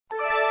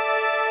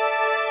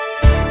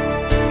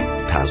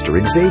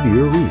Pastor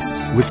Xavier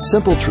Reese with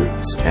simple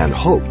truths and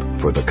hope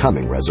for the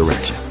coming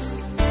resurrection.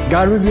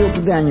 God revealed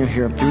to Daniel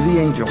here through the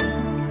angel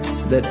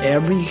that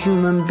every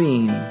human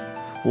being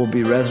will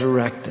be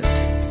resurrected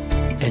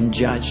and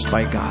judged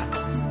by God.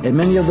 And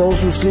many of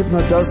those who sleep in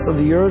the dust of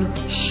the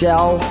earth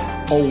shall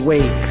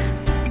awake.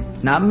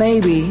 Not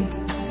maybe,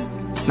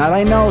 not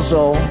I know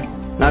so,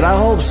 not I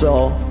hope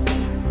so.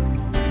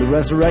 The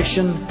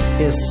resurrection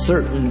is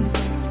certain,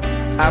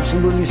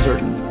 absolutely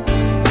certain.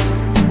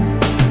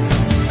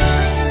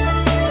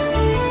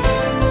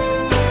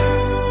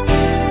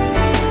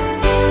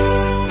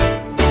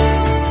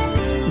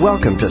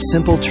 Welcome to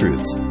Simple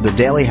Truths, the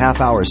daily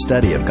half-hour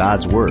study of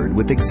God's Word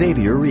with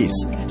Xavier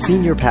Reese,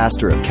 Senior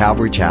Pastor of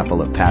Calvary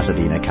Chapel of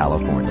Pasadena,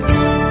 California.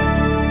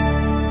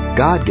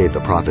 God gave the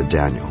prophet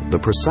Daniel the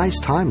precise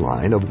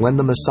timeline of when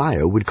the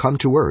Messiah would come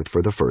to earth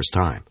for the first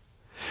time.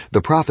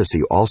 The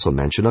prophecy also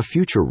mentioned a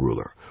future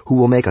ruler who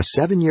will make a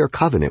 7-year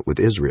covenant with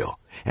Israel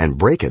and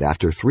break it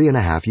after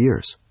 3.5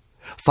 years,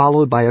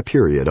 followed by a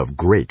period of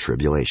great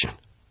tribulation.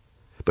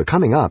 But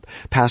coming up,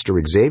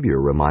 Pastor Xavier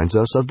reminds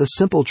us of the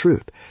simple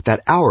truth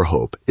that our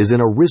hope is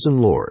in a risen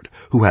Lord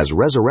who has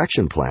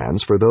resurrection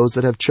plans for those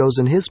that have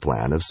chosen His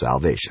plan of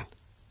salvation.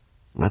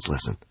 Let's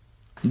listen.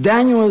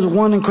 Daniel is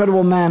one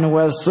incredible man who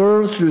has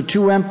served through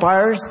 2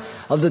 empires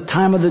of the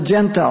time of the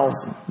Gentiles.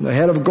 The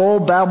head of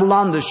gold,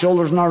 Babylon, the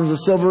shoulders and arms of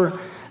silver,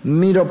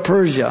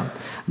 Medo-Persia.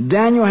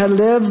 Daniel had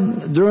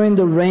lived during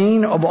the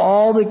reign of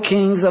all the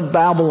kings of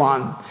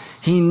Babylon.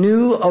 He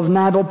knew of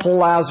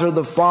Nabopolassar,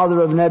 the father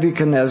of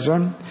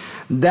Nebuchadnezzar.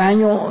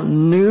 Daniel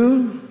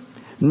knew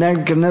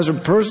Nebuchadnezzar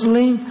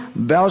personally,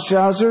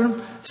 Belshazzar,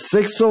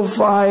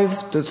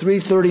 605 to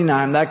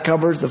 339. That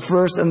covers the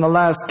first and the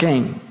last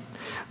king.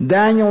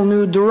 Daniel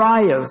knew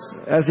Darius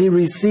as he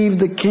received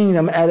the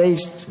kingdom at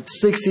age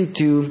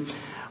 62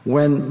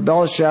 when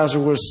Belshazzar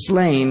was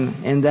slain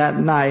in that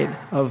night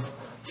of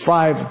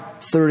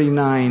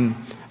 539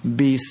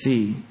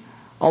 BC.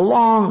 A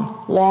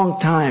long, long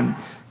time.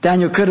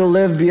 Daniel could have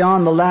lived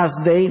beyond the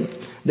last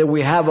date that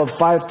we have of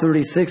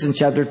 536 in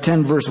chapter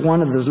 10, verse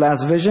 1 of this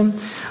last vision.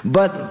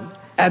 But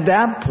at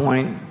that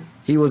point,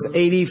 he was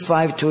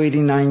 85 to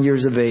 89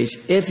 years of age,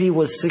 if he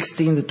was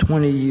 16 to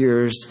 20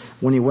 years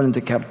when he went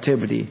into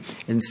captivity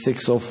in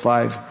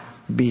 605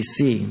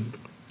 BC.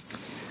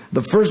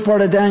 The first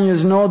part of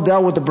Daniel's note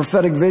dealt with the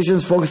prophetic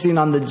visions focusing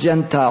on the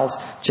Gentiles,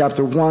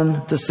 chapter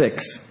 1 to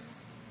 6.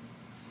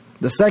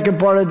 The second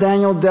part of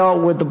Daniel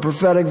dealt with the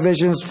prophetic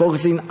visions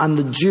focusing on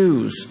the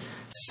Jews,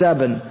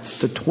 7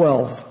 to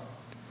 12.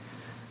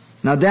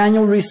 Now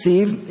Daniel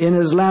received in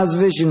his last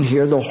vision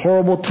here the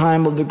horrible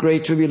time of the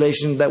Great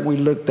Tribulation that we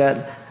looked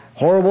at.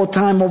 Horrible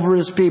time over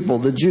his people,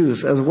 the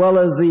Jews, as well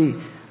as the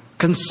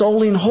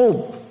consoling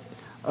hope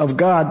of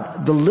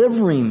God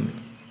delivering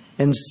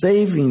and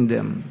saving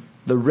them,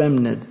 the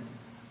remnant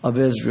of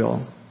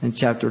Israel, in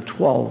chapter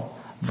 12,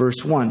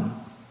 verse 1.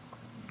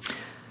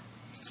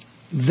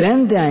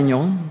 Then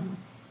Daniel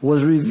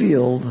was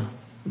revealed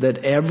that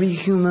every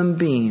human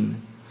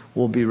being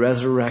will be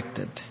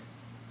resurrected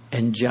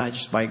and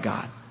judged by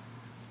God.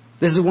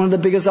 This is one of the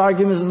biggest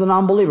arguments of the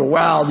non-believer.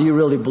 Well, do you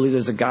really believe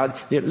there's a God?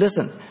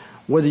 Listen,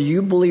 whether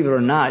you believe it or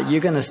not, you're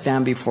going to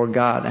stand before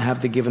God and have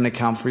to give an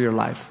account for your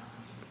life.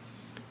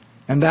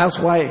 And that's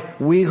why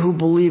we who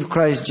believe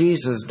Christ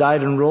Jesus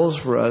died and rose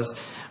for us,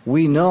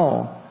 we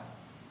know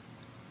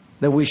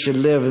that we should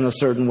live in a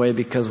certain way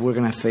because we're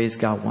going to face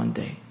God one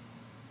day.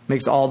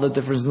 Makes all the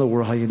difference in the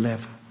world how you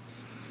live.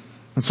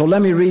 And so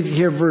let me read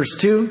here verse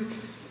 2.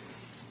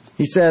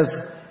 He says,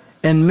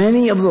 "And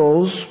many of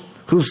those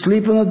who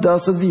sleep in the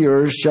dust of the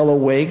earth shall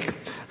awake,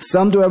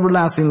 some to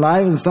everlasting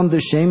life and some to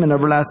shame and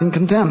everlasting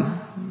contempt."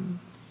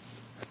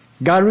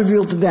 God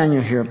revealed to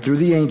Daniel here through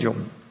the angel,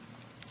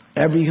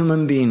 every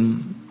human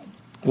being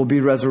will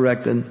be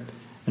resurrected,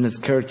 and it's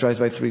characterized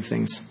by 3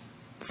 things.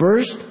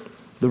 First,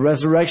 the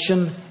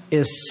resurrection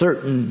is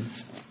certain.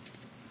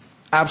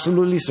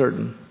 Absolutely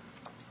certain.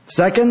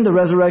 Second, the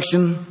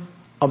resurrection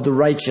of the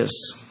righteous.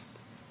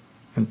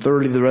 And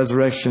thirdly, the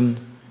resurrection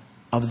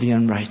of the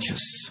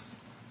unrighteous.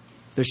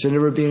 There should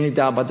never be any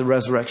doubt about the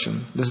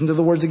resurrection. Listen to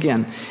the words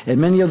again.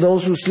 "And many of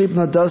those who sleep in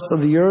the dust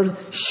of the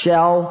earth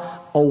shall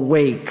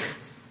awake."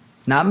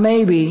 Not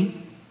maybe,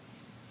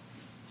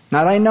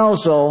 not I know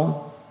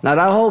so, not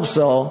I hope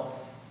so,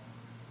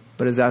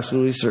 but it's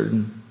absolutely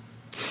certain.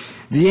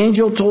 The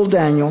angel told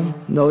Daniel,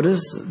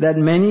 notice, that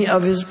many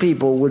of his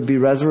people would be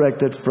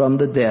resurrected from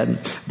the dead.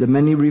 The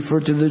many refer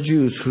to the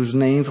Jews whose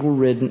names were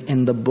written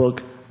in the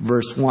book,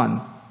 verse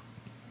 1.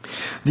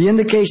 The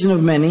indication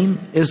of many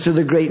is to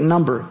the great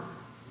number,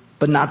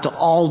 but not to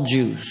all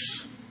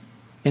Jews,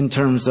 in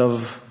terms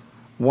of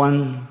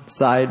one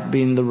side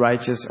being the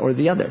righteous or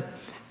the other.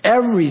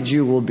 Every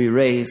Jew will be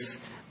raised,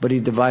 but he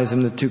divides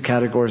them into 2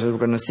 categories that we're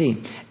going to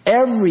see.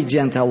 Every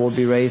Gentile will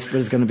be raised, but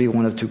it's going to be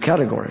one of 2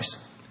 categories.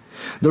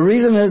 The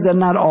reason is that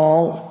not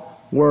all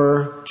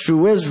were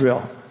true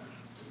Israel.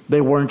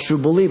 They weren't true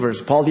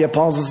believers. Paul the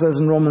Apostle says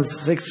in Romans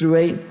 6 through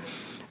 8,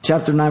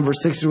 Chapter 9,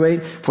 verse 6 through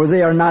 8. For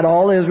they are not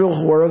all Israel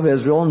who are of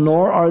Israel,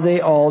 nor are they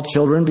all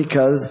children,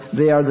 because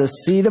they are the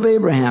seed of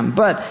Abraham.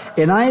 But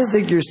in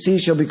Isaac your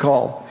seed shall be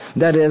called.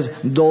 That is,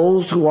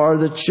 those who are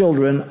the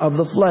children of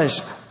the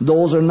flesh.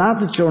 Those are not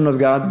the children of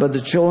God, but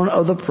the children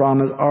of the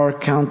promise are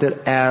counted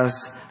as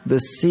the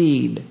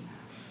seed.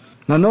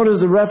 Now notice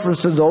the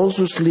reference to those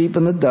who sleep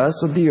in the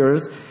dust of the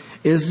earth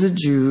is the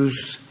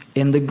Jews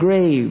in the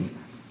grave.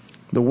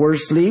 The word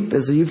sleep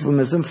is a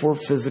euphemism for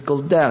physical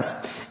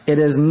death. It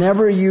is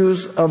never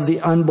used of the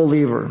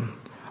unbeliever,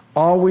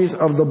 always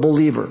of the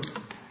believer.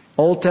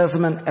 Old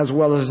Testament as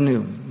well as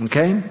New.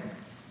 Okay?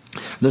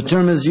 The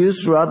term is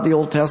used throughout the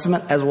Old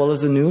Testament as well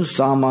as the New.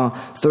 Psalm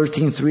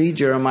 13:3,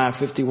 Jeremiah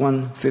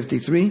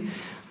 51:53.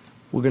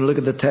 We're going to look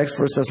at the text,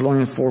 1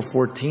 Thessalonians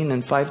 4:14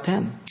 and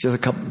 5:10.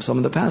 Just some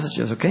of the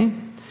passages, okay?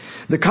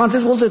 The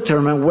context will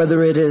determine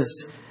whether it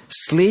is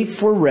sleep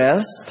for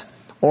rest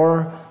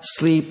or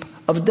sleep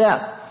of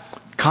death.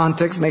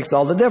 Context makes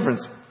all the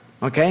difference.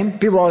 Okay?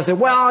 People always say,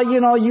 well,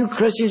 you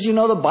Christians,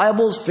 the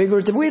Bible's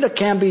figurative. We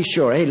can't be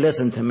sure. Hey,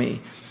 listen to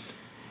me.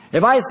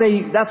 If I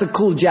say, that's a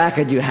cool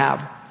jacket you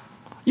have,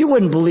 you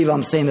wouldn't believe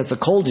I'm saying it's a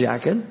cold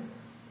jacket.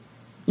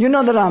 You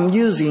know that I'm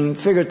using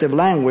figurative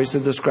language to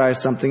describe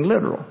something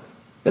literal.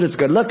 That it's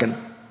good looking.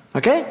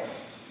 Okay?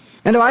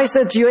 And if I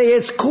said to you, hey,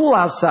 it's cool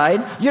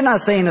outside, you're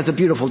not saying it's a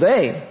beautiful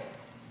day.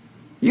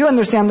 You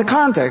understand the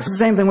context. It's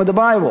the same thing with the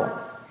Bible.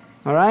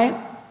 All right?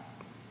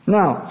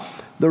 Now,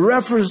 the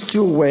reference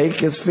to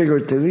awake is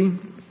figuratively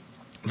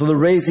to the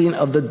raising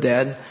of the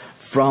dead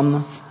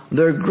from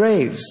their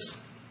graves.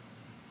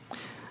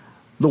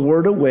 The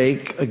word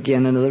awake,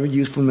 again, another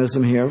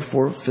euphemism here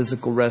for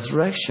physical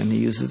resurrection. He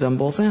uses it on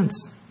both ends.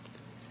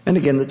 And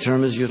again, the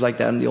term is used like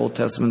that in the Old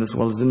Testament as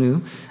well as the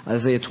New.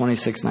 Isaiah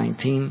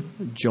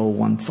 26:19, Joel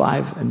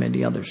 1:5, and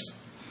many others.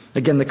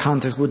 Again, the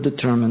context would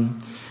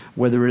determine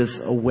whether it is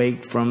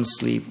awake from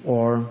sleep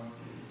or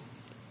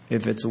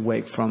if it's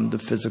awake from the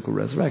physical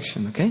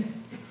resurrection, okay?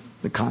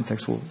 The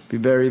context will be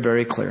very,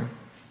 very clear.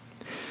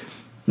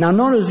 Now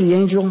notice the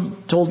angel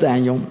told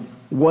Daniel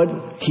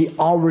what he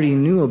already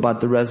knew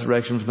about the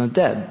resurrection from the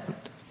dead.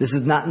 This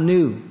is not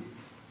new.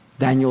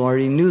 Daniel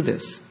already knew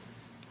this.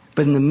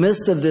 But in the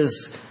midst of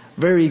this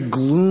very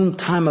gloom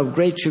time of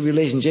great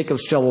tribulation,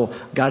 Jacob's trouble,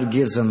 God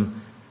gives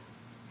him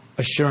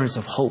assurance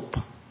of hope.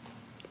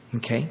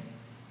 Okay?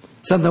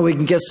 Sometimes we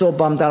can get so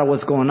bummed out of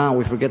what's going on,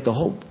 we forget the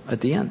hope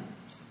at the end.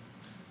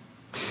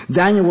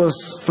 Daniel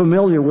was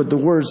familiar with the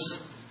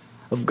words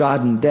of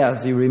God in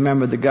death. You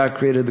remember that God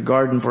created the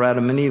garden for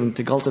Adam and Eve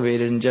to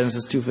cultivate it in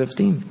Genesis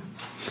 2:15.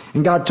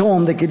 And God told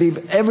them they could eat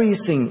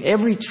everything,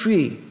 every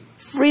tree,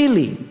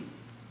 freely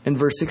in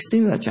verse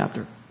 16 of that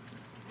chapter.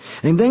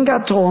 And then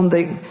God told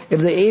them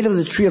if they ate of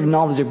the tree of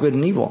knowledge of good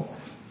and evil,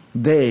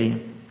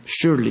 they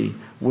surely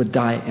would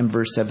die in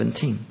verse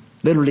 17.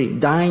 Literally,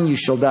 dying you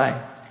shall die.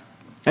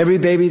 Every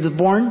baby that's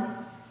born,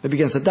 it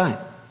begins to die.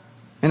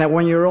 And at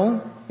 1 year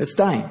old, it's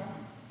dying.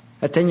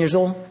 At 10 years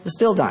old, it's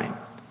still dying.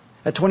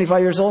 At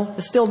 25 years old,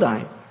 it's still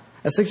dying.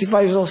 At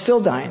 65 years old, still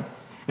dying.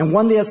 And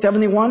one day at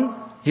 71,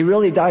 he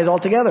really dies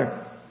altogether.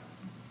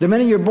 The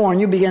minute you're born,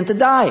 you begin to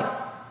die.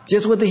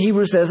 Just what the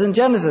Hebrew says in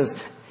Genesis.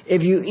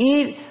 If you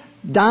eat,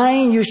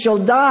 dying, you shall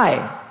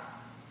die.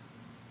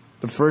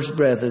 The first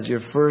breath is your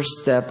first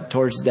step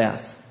towards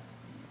death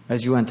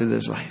as you enter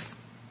this life.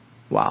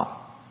 Wow.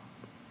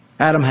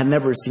 Adam had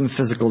never seen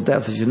physical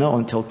death, as you know,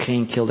 until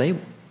Cain killed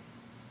Abel.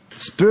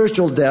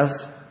 Spiritual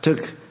death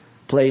took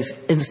place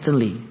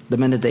instantly the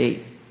minute they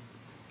ate.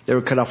 They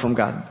were cut off from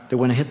God. They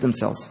went and hid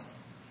themselves.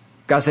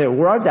 God said,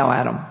 where art thou,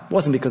 Adam? It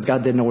wasn't because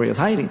God didn't know where he was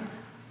hiding.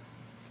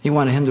 He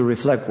wanted him to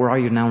reflect, where are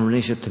you now in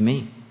relationship to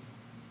me?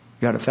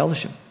 You're out of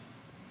fellowship.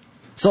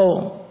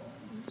 So,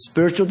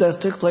 spiritual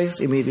death took place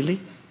immediately,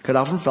 cut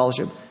off from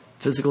fellowship.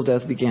 Physical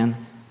death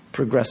began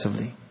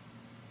progressively.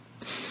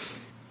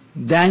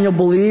 Daniel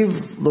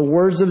believed the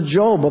words of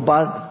Job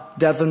about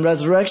death and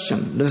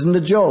resurrection. Listen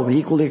to Job. He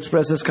equally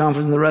expressed his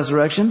confidence in the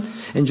resurrection.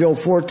 In Job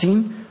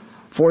 14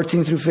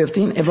 through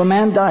 15, if a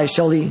man dies,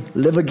 shall he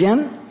live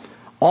again?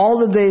 All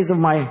the days of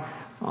my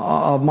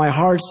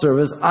hard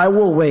service, I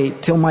will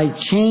wait till my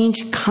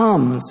change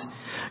comes.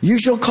 You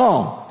shall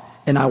call,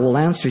 and I will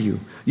answer you.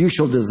 You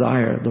shall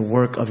desire the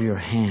work of your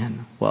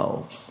hand.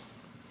 Whoa.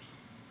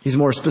 He's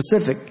more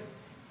specific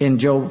in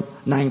Job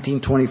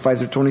 19:25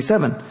 through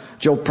 27.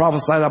 Job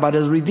prophesied about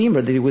his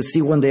Redeemer that he would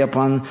see one day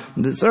upon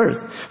this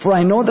earth. For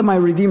I know that my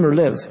Redeemer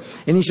lives,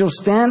 and he shall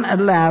stand at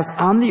last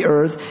on the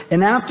earth,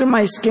 and after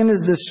my skin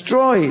is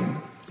destroyed,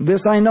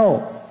 this I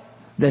know,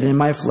 that in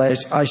my flesh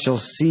I shall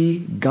see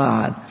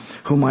God,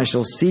 whom I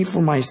shall see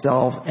for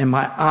myself, and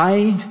my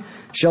eyes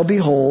shall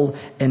behold,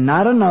 and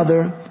not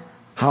another,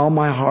 how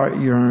my heart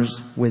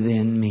yearns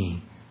within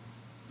me.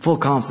 Full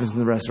confidence in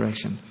the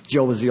resurrection.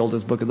 Job is the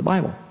oldest book of the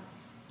Bible.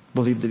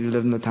 Believed that he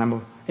lived in the time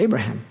of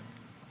Abraham.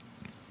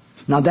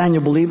 Now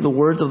Daniel believed the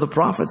words of the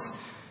prophets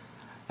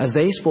as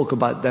they spoke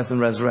about death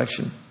and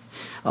resurrection.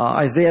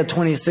 Isaiah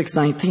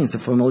 26:19 is a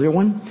familiar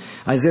one.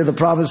 Isaiah the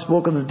prophet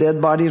spoke of the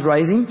dead bodies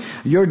rising.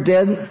 Your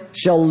dead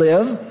shall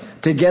live.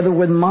 Together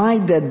with my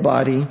dead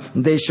body,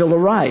 they shall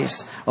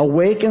arise.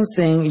 Awake and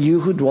sing, you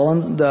who dwell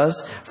in the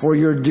dust, for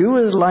your dew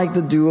is like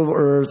the dew of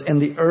earth,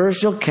 and the earth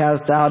shall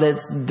cast out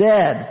its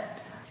dead.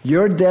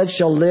 Your dead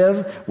shall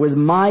live with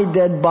my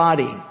dead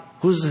body.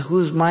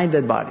 Who's my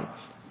dead body?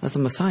 That's the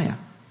Messiah.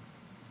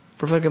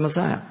 Prophetic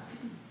Messiah.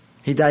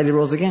 He died, he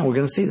rose again. We're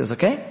going to see this,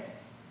 okay?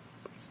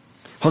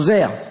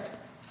 Hosea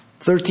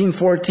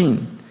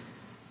 13:14.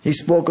 He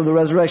spoke of the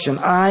resurrection.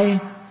 I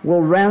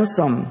will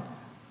ransom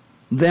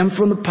them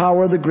from the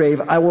power of the grave.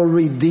 I will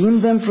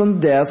redeem them from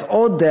death.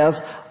 O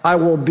death, I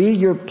will be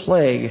your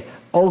plague.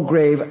 O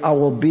grave, I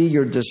will be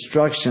your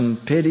destruction.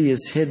 Pity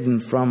is hidden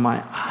from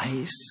my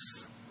eyes.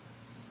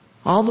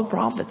 All the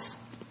prophets.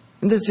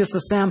 And this is just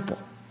a sample.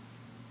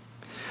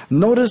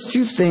 Notice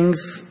two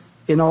things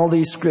in all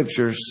these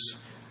scriptures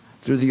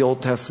through the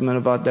Old Testament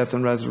about death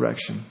and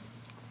resurrection.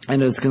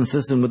 And it's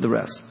consistent with the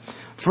rest.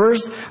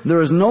 First,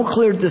 there is no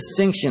clear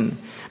distinction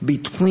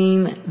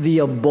between the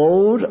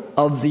abode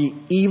of the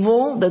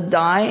evil that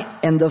die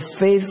and the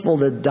faithful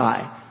that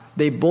die.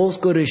 They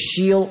both go to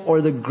Sheol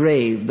or the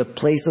grave, the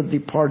place of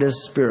departed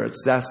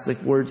spirits. That's the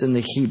words in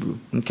the Hebrew.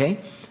 Okay?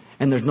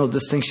 And there's no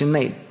distinction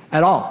made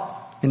at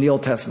all in the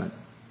Old Testament.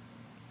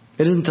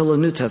 It isn't until the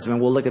New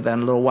Testament. We'll look at that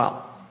in a little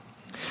while.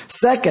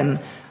 Second,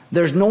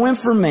 there's no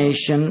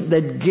information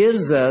that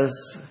gives us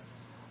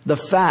the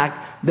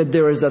fact that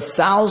there is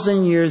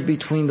 1,000 years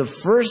between the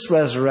first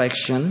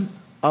resurrection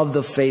of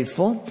the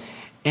faithful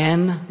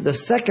and the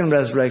second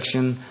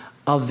resurrection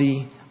of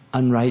the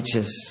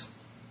unrighteous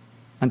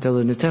until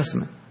the New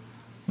Testament.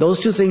 Those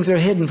two things are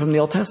hidden from the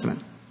Old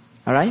Testament.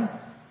 All right?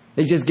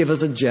 They just give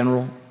us a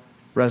general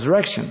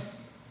resurrection.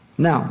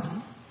 Now,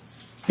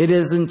 it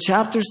is in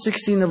chapter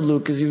 16 of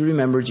Luke, as you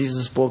remember,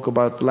 Jesus spoke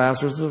about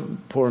Lazarus, the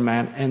poor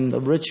man, and the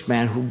rich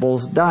man who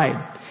both died.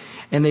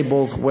 And they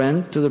both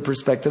went to the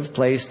prospective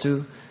place,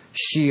 to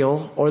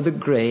Sheol or the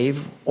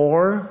grave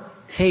or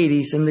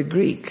Hades in the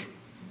Greek.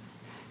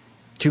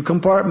 Two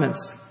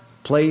compartments.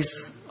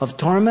 Place of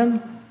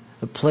torment,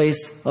 a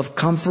place of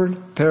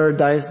comfort,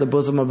 paradise, the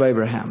bosom of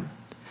Abraham.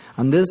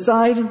 On this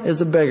side is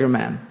the beggar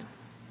man.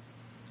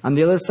 On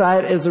the other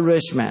side is the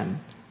rich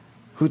man,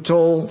 who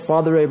told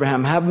Father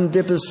Abraham, have him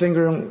dip his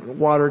finger in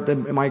water that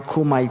it might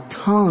cool my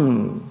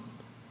tongue.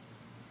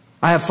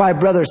 I have 5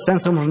 brothers, send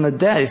someone from the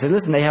dead. He said,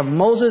 listen, they have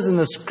Moses and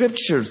the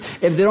scriptures.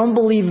 If they don't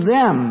believe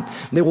them,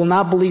 they will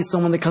not believe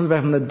someone that comes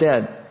back from the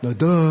dead.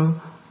 Duh.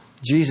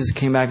 Jesus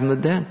came back from the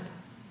dead.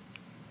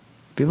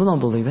 People don't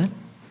believe it.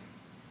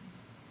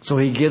 So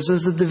he gives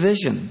us a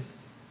division,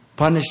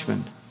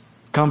 punishment,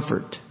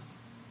 comfort.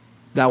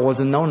 That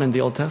wasn't known in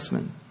the Old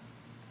Testament.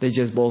 They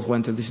just both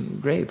went to the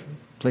grave,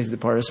 place of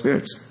departed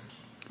spirits.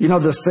 You know,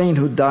 the saint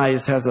who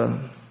dies has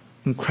an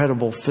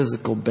incredible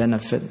physical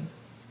benefit.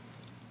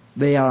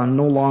 They are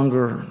no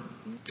longer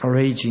are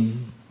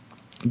aging,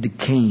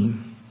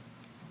 decaying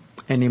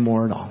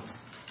anymore at all.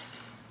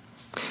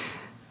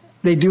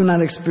 They do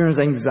not experience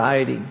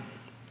anxiety,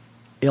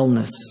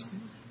 illness,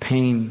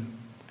 pain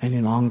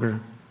any longer.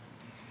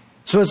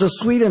 So it's a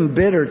sweet and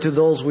bitter to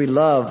those we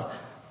love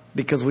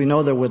because we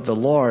know they're with the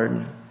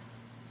Lord,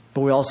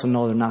 but we also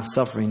know they're not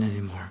suffering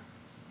anymore.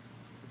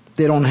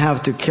 They don't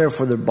have to care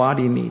for their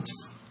body needs,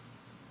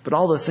 but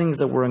all the things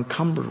that we're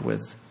encumbered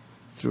with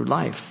through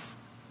life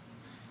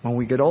when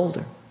we get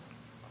older.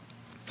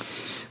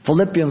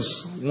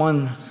 Philippians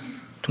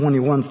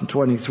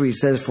 1:21-23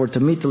 says, for to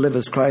me to live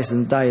is Christ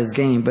and die is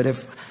gain. But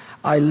if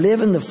I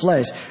live in the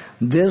flesh,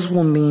 this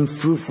will mean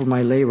fruit for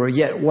my labor.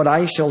 Yet what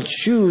I shall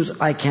choose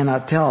I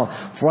cannot tell.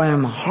 For I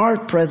am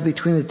hard pressed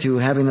between the two,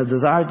 having a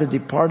desire to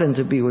depart and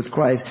to be with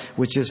Christ,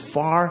 which is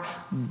far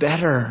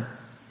better.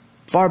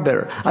 Far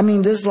better. I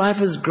mean, this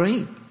life is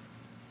great.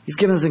 He's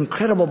given us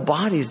incredible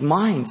bodies,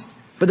 minds.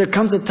 But there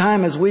comes a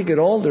time as we get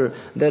older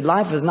that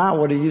life is not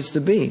what it used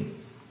to be.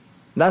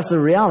 That's the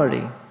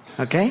reality.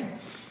 Okay?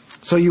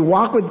 So you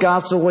walk with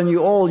God so when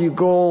you're old, you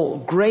go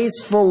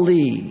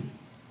gracefully.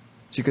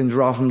 So you can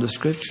draw from the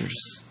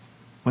scriptures.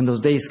 When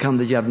those days come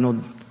that you have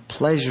no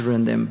pleasure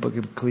in them, Book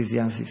of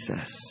Ecclesiastes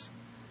says.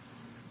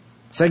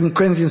 2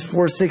 Corinthians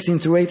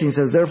 4:16-18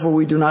 says, therefore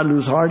we do not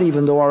lose heart,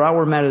 even though our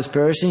outward man is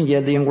perishing,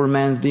 yet the inward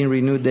man is being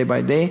renewed day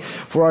by day.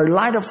 For our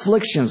light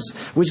afflictions,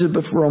 which is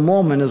but for a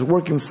moment, is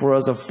working for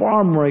us a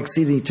far more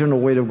exceeding eternal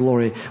weight of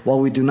glory, while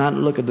we do not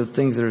look at the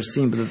things that are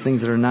seen, but the things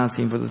that are not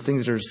seen. For the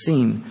things that are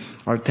seen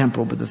are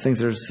temporal, but the things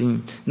that are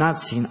seen, not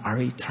seen, are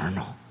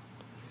eternal.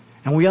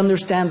 And we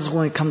understand this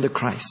when we come to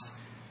Christ.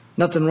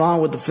 Nothing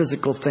wrong with the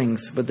physical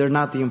things, but they're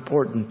not the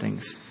important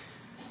things.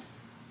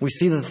 We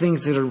see the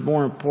things that are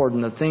more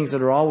important, the things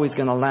that are always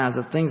going to last,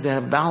 the things that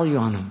have value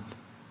on them.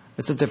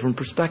 It's a different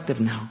perspective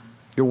now.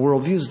 Your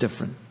worldview is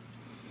different.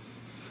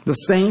 The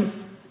saint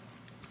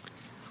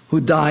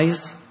who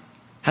dies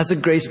has a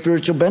great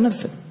spiritual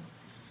benefit.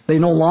 They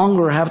no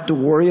longer have to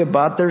worry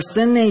about their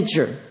sin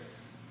nature.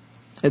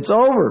 It's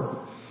over.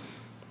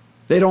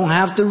 They don't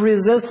have to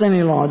resist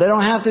any longer. They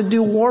don't have to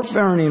do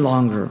warfare any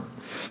longer.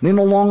 They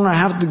no longer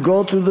have to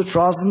go through the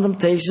trials and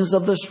temptations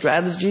of the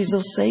strategies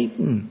of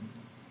Satan.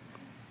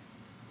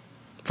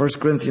 1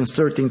 Corinthians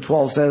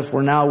 13:12 says,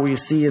 "For now we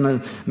see in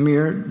a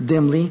mirror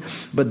dimly,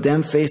 but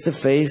then face to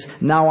face.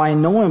 Now I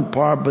know in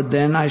part, but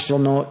then I shall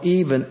know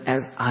even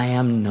as I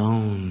am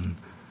known."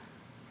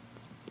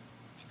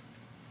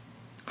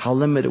 How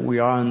limited we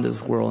are in this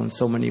world in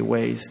so many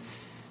ways.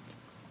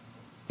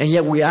 And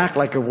yet we act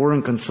like we're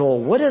in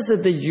control. What is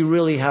it that you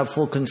really have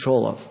full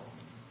control of?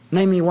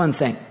 Name me one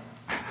thing.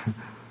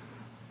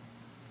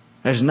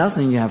 There's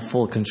nothing you have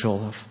full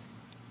control of.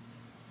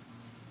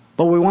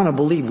 But we want to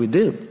believe we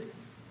do.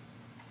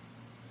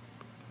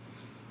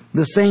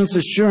 The saint's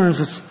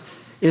assurance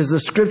is the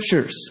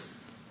Scriptures.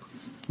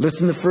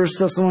 Listen to 1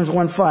 Thessalonians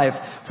 1:5.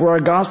 "For our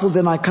gospel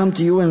did not come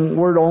to you in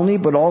word only,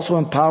 but also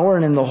in power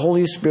and in the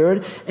Holy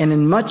Spirit, and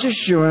in much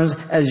assurance,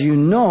 as you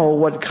know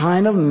what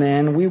kind of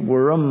men we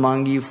were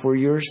among you for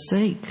your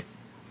sake."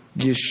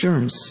 The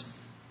assurance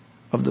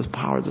of the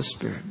power of the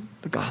Spirit,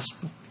 the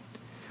gospel.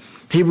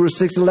 Hebrews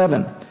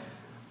 6:11.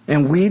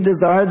 "And we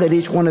desire that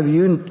each one of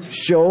you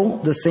show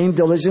the same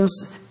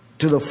diligence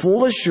to the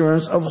full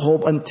assurance of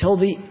hope until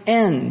the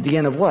end." The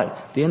end of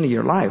what? The end of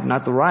your life,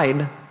 not the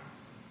ride.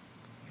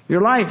 Your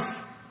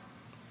life.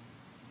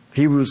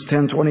 Hebrews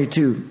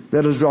 10:22.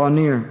 "Let us draw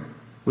near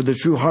with the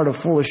true heart of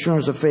full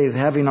assurance of faith,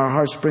 having our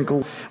hearts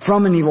sprinkled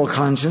from an evil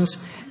conscience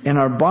and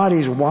our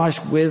bodies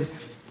washed with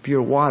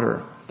pure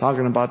water."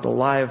 Talking about the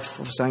life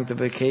of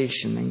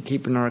sanctification and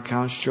keeping our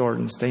accounts short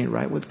and staying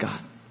right with God.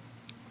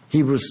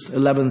 Hebrews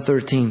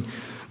 11:13.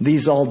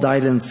 "These all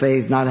died in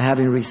faith, not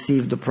having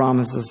received the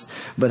promises,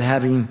 but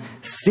having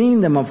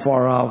seen them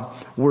afar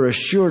off, were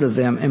assured of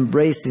them,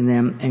 embracing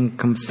them, and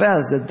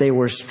confessed that they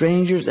were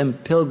strangers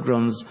and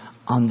pilgrims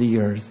on the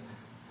earth."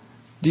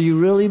 Do you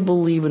really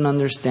believe and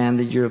understand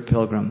that you're a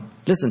pilgrim?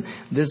 Listen,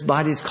 this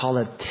body is called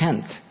a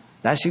tent.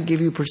 That should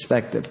give you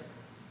perspective.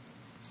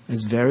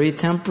 It's very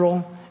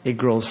temporal. It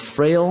grows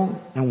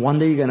frail. And one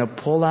day you're going to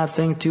pull that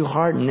thing too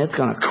hard and it's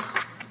going to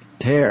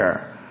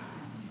tear.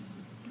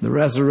 The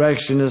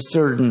resurrection is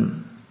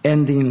certain,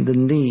 ending the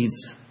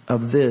needs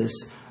of this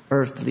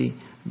earthly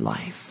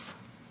life.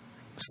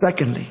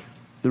 Secondly,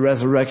 the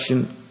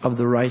resurrection of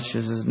the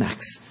righteous is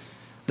next.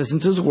 Listen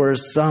to his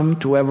words, "some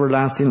to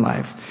everlasting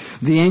life."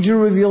 The angel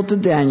revealed to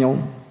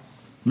Daniel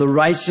the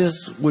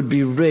righteous would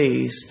be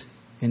raised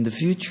in the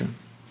future.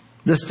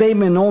 The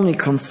statement only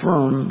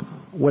confirmed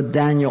what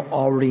Daniel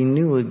already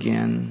knew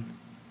again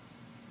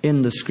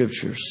in the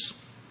Scriptures.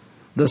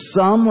 The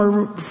some are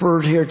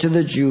referred here to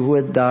the Jew who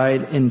had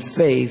died in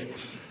faith,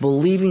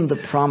 believing the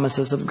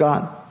promises of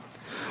God.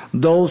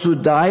 Those who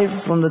died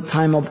from the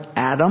time of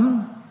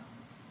Adam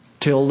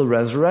till the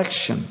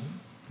resurrection.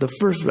 The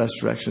first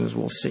resurrection, as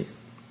we'll see.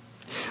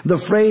 The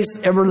phrase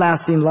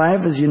everlasting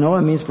life, as you know,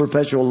 it means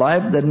perpetual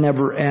life that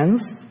never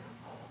ends.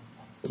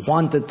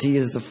 Quantity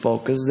is the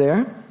focus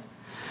there.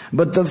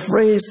 But the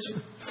phrase,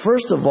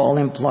 first of all,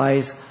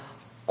 implies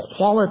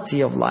quality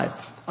of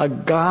life. A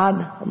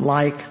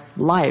God-like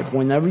life.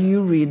 Whenever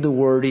you read the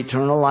word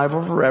eternal life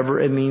or forever,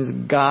 it means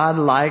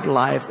God-like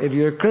life if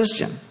you're a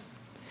Christian.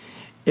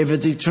 If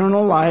it's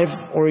eternal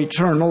life or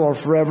eternal or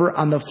forever,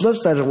 on the flip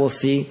side, we'll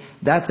see,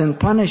 that's in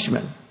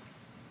punishment.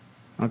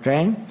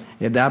 Okay?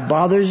 If that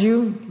bothers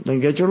you, then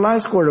get your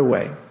life squared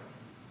away.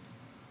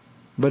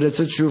 But it's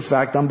a true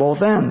fact on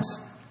both ends.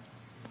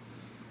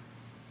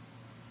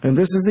 And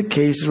this is the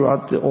case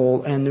throughout the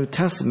Old and New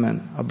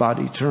Testament about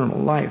eternal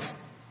life.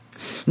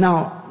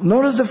 Now,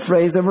 notice the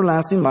phrase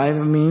everlasting life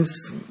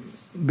means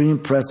being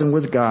present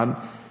with God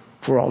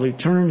for all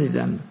eternity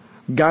then.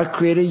 God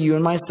created you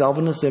and myself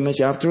in His image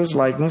after His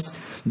likeness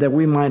that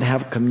we might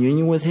have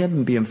communion with Him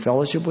and be in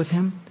fellowship with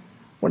Him.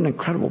 What an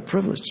incredible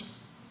privilege.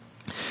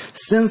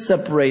 Sin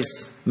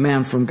separates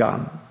man from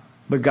God,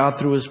 but God,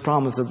 through His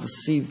promise of the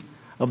seed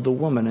of the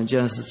woman in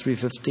Genesis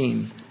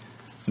 3:15,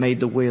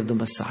 made the way of the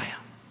Messiah.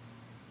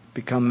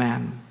 Become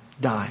man,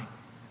 die,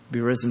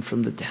 be risen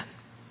from the dead.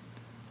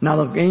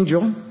 Now the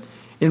angel,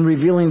 in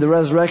revealing the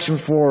resurrection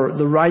for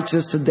the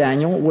righteous to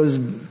Daniel, was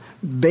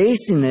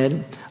basing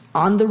it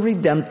on the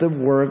redemptive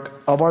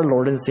work of our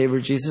Lord and Savior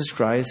Jesus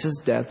Christ, His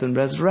death and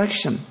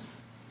resurrection.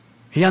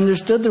 He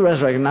understood the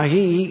resurrection. Now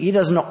he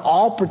doesn't know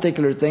all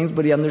particular things,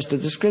 but he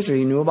understood the Scripture.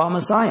 He knew about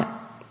Messiah.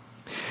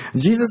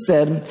 Jesus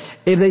said,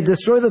 if they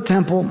destroy the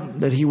temple,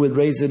 that He would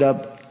raise it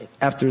up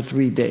after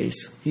 3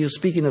 days. He was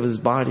speaking of His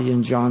body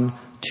in John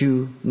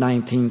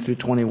 2:19 through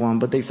 21,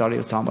 but they thought He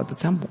was talking about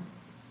the temple.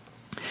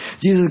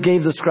 Jesus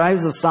gave the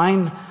scribes the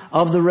sign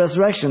of the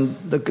resurrection,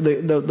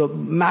 the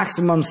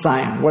maximum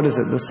sign. What is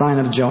it? The sign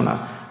of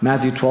Jonah.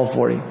 Matthew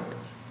 12:40.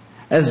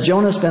 As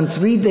Jonah spent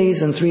 3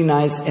 days and 3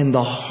 nights in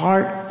the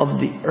heart of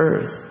the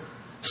earth,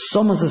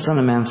 so must the Son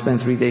of Man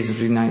spend 3 days and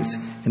 3 nights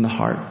in the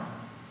heart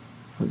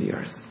of the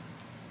earth.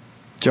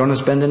 Jonah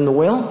spent in the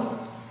whale,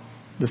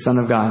 the Son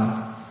of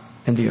God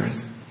in the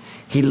earth.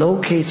 He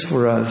locates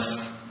for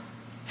us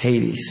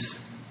Hades,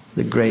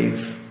 the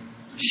grave,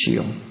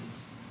 Sheol.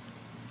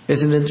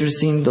 Isn't it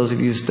interesting, those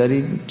of you who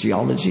studied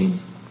geology?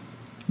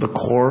 The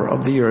core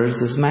of the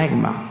earth is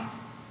magma,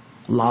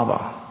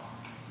 lava.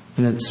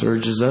 And it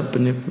surges up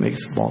and it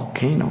makes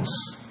volcanoes.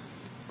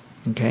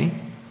 Okay?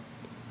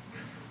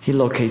 He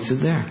locates it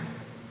there.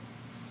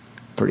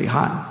 Pretty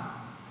hot.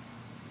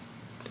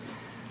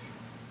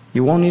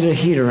 You won't need a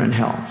heater in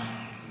hell.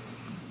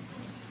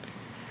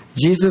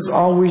 Jesus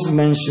always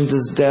mentions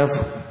his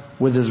death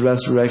with his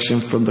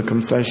resurrection from the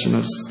confession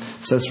of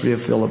Caesarea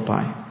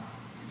Philippi,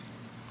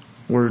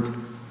 where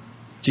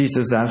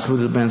Jesus asked, who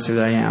did men say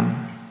that I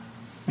am?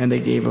 And they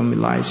gave him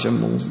Elisha,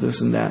 Moses,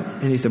 this and that.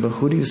 And he said, but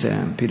who do you say I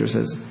am? Peter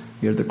says,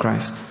 you're the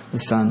Christ, the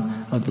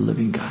Son of the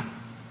living God.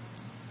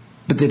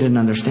 But they didn't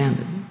understand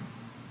it.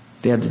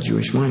 They had the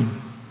Jewish mind.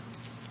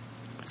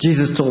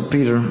 Jesus told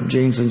Peter,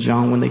 James, and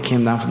John when they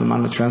came down from the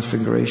Mount of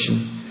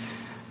Transfiguration,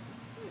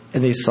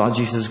 and they saw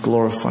Jesus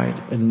glorified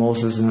and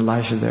Moses and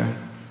Elijah there.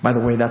 By the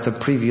way, that's a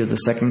preview of the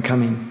second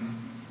coming,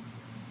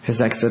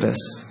 his exodus,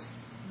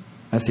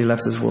 as he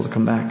left this world to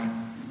come back.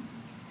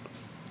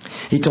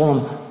 He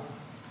told them,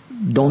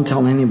 don't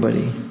tell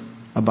anybody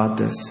about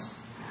this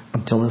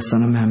until the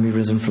Son of Man be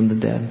risen from the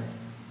dead.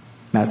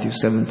 Matthew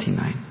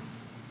 17:9.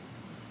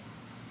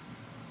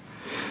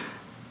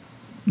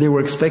 They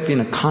were expecting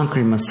a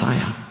conquering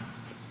Messiah,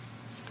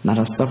 not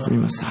a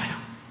suffering Messiah.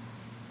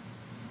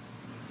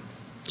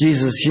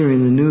 Jesus,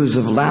 hearing the news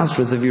of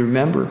Lazarus, if you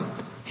remember,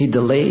 he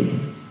delayed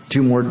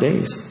 2 more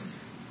days.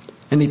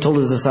 And he told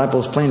his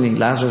disciples plainly,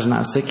 Lazarus is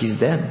not sick, he's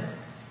dead.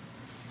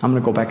 I'm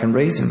going to go back and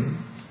raise him.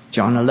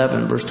 John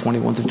 11, verse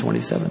 21 through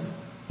 27.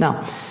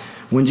 Now,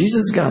 when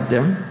Jesus got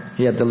there,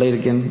 he had delayed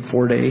again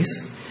 4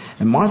 days.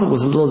 And Martha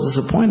was a little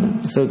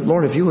disappointed. She said,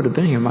 Lord, if you would have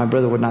been here, my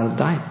brother would not have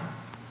died.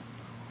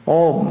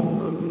 Oh,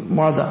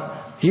 Martha,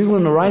 he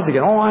wouldn't arise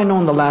again. Oh, I know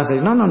in the last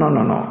days.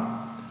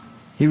 No.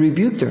 He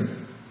rebuked her.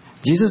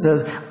 Jesus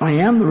says, I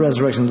am the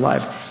resurrection and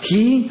life.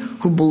 He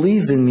who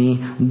believes in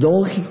me,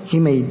 though he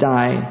may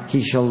die,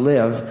 he shall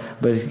live.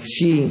 But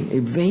she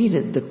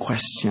evaded the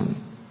question.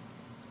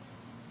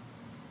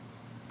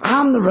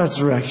 I'm the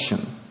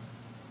resurrection.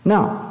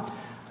 Now,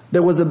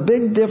 there was a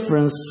big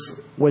difference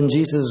when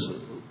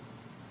Jesus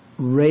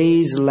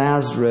raised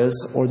Lazarus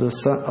or the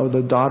son or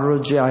the daughter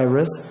of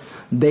Jairus.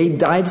 They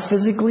died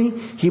physically.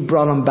 He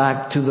brought them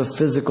back to the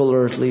physical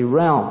earthly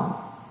realm.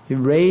 He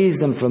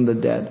raised them from the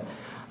dead.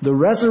 The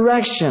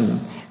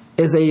resurrection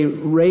is a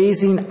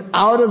raising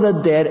out of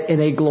the dead in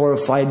a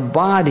glorified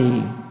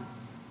body.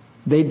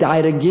 They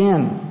died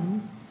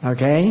again.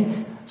 Okay?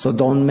 So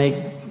don't make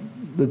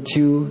the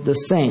two the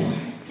same.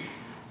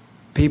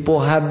 People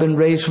have been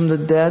raised from the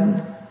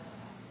dead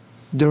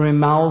during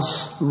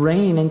Mao's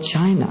reign in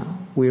China.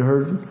 We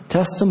heard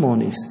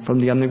testimonies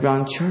from the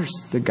underground church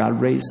that God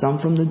raised some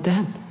from the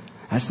dead.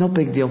 That's no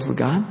big deal for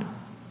God.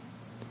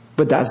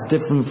 But that's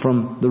different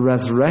from the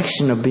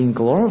resurrection of being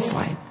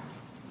glorified.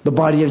 The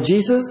body of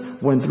Jesus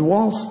went through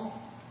walls.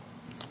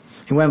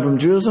 He went from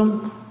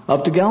Jerusalem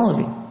up to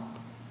Galilee.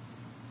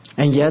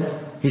 And yet,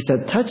 he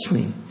said, touch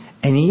me.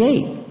 And he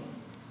ate.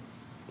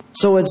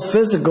 So it's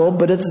physical,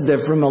 but it's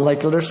different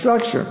molecular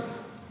structure.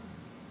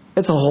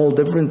 It's a whole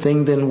different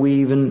thing than we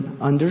even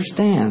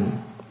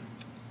understand.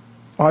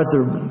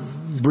 Arthur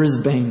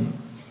Brisbane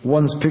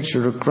once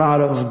pictured a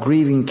crowd of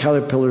grieving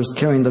caterpillars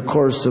carrying the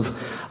corpse of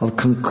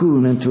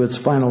cocoon into its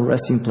final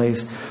resting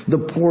place. The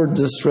poor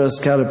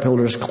distressed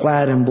caterpillars,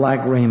 clad in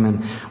black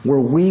raiment,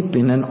 were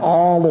weeping, and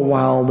all the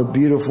while the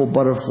beautiful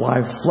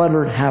butterfly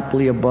fluttered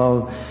happily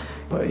above.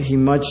 He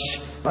much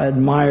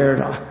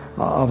admired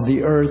of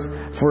the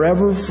earth,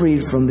 forever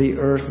freed from the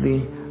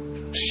earthly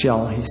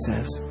shell, he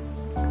says.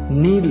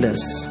 Needless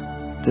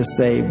to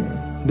say,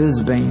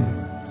 Brisbane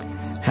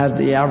had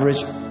the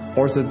average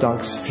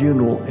Orthodox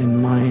funeral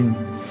in mind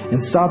and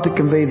sought to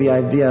convey the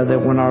idea that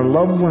when our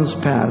loved ones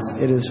pass,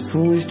 it is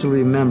foolish to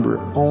remember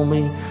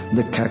only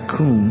the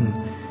cocoon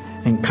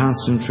and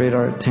concentrate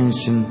our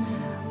attention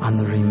on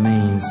the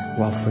remains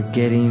while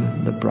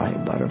forgetting the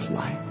bright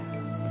butterfly.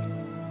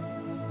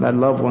 That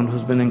loved one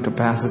who's been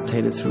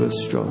incapacitated through a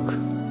stroke,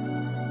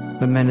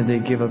 the minute they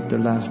give up their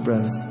last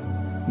breath,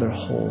 they're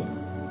whole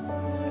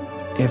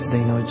if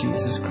they know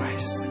Jesus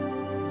Christ.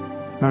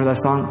 Remember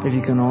that song, If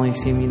You Can Only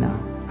See Me Now?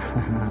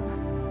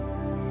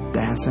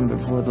 Dancing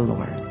before the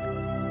Lord.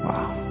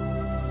 Wow.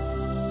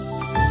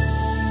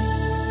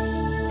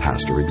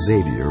 Pastor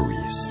Xavier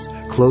Reese,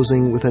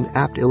 closing with an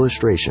apt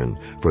illustration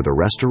for the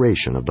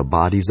restoration of the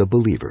bodies of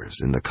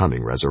believers in the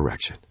coming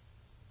resurrection.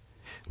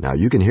 Now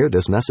you can hear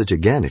this message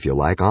again if you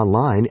like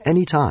online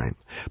anytime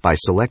by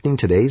selecting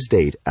today's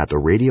date at the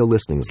radio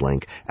listings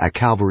link at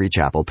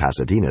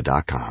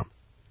CalvaryChapelPasadena.com.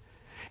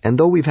 And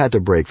though we've had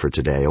to break for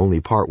today only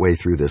partway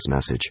through this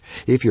message,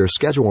 if your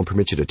schedule won't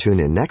permit you to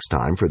tune in next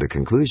time for the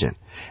conclusion,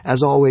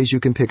 as always, you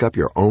can pick up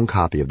your own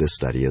copy of this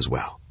study as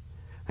well.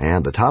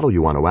 And the title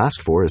you want to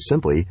ask for is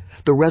simply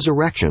The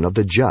Resurrection of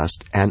the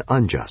Just and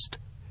Unjust.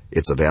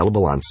 It's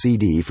available on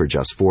CD for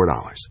just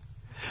 $4.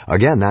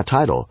 Again, that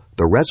title,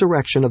 The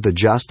Resurrection of the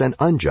Just and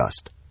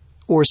Unjust,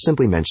 or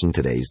simply mention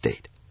today's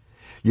date.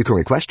 You can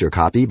request your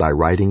copy by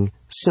writing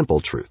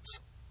Simple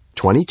Truths,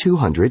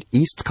 2200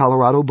 East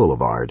Colorado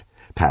Boulevard,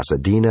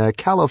 Pasadena,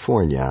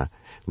 California,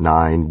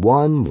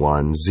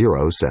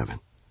 91107.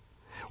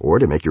 Or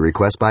to make your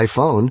request by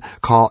phone,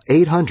 call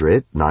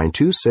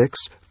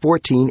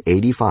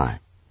 800-926-1485.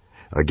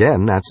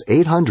 Again, that's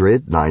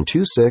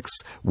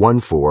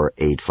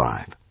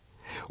 800-926-1485.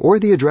 Or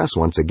the address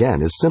once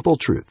again is Simple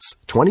Truths,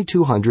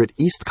 2200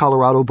 East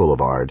Colorado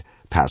Boulevard,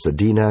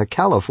 Pasadena,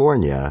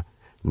 California,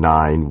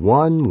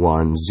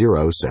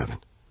 91107.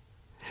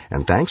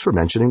 And thanks for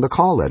mentioning the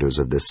call letters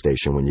of this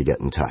station when you get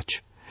in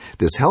touch.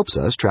 This helps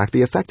us track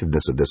the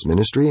effectiveness of this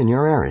ministry in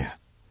your area.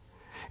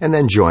 And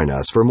then join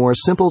us for more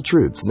Simple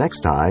Truths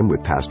next time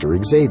with Pastor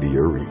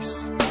Xavier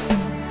Reese.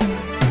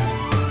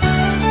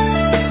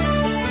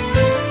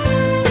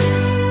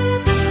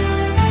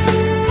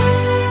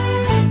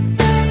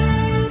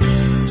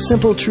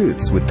 Simple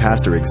Truths with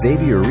Pastor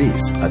Xavier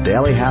Reese, a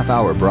daily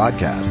half-hour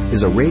broadcast,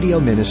 is a radio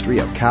ministry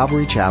of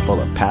Calvary Chapel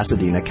of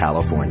Pasadena,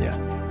 California.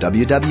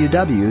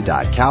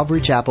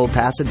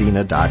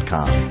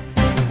 www.calvarychapelpasadena.com.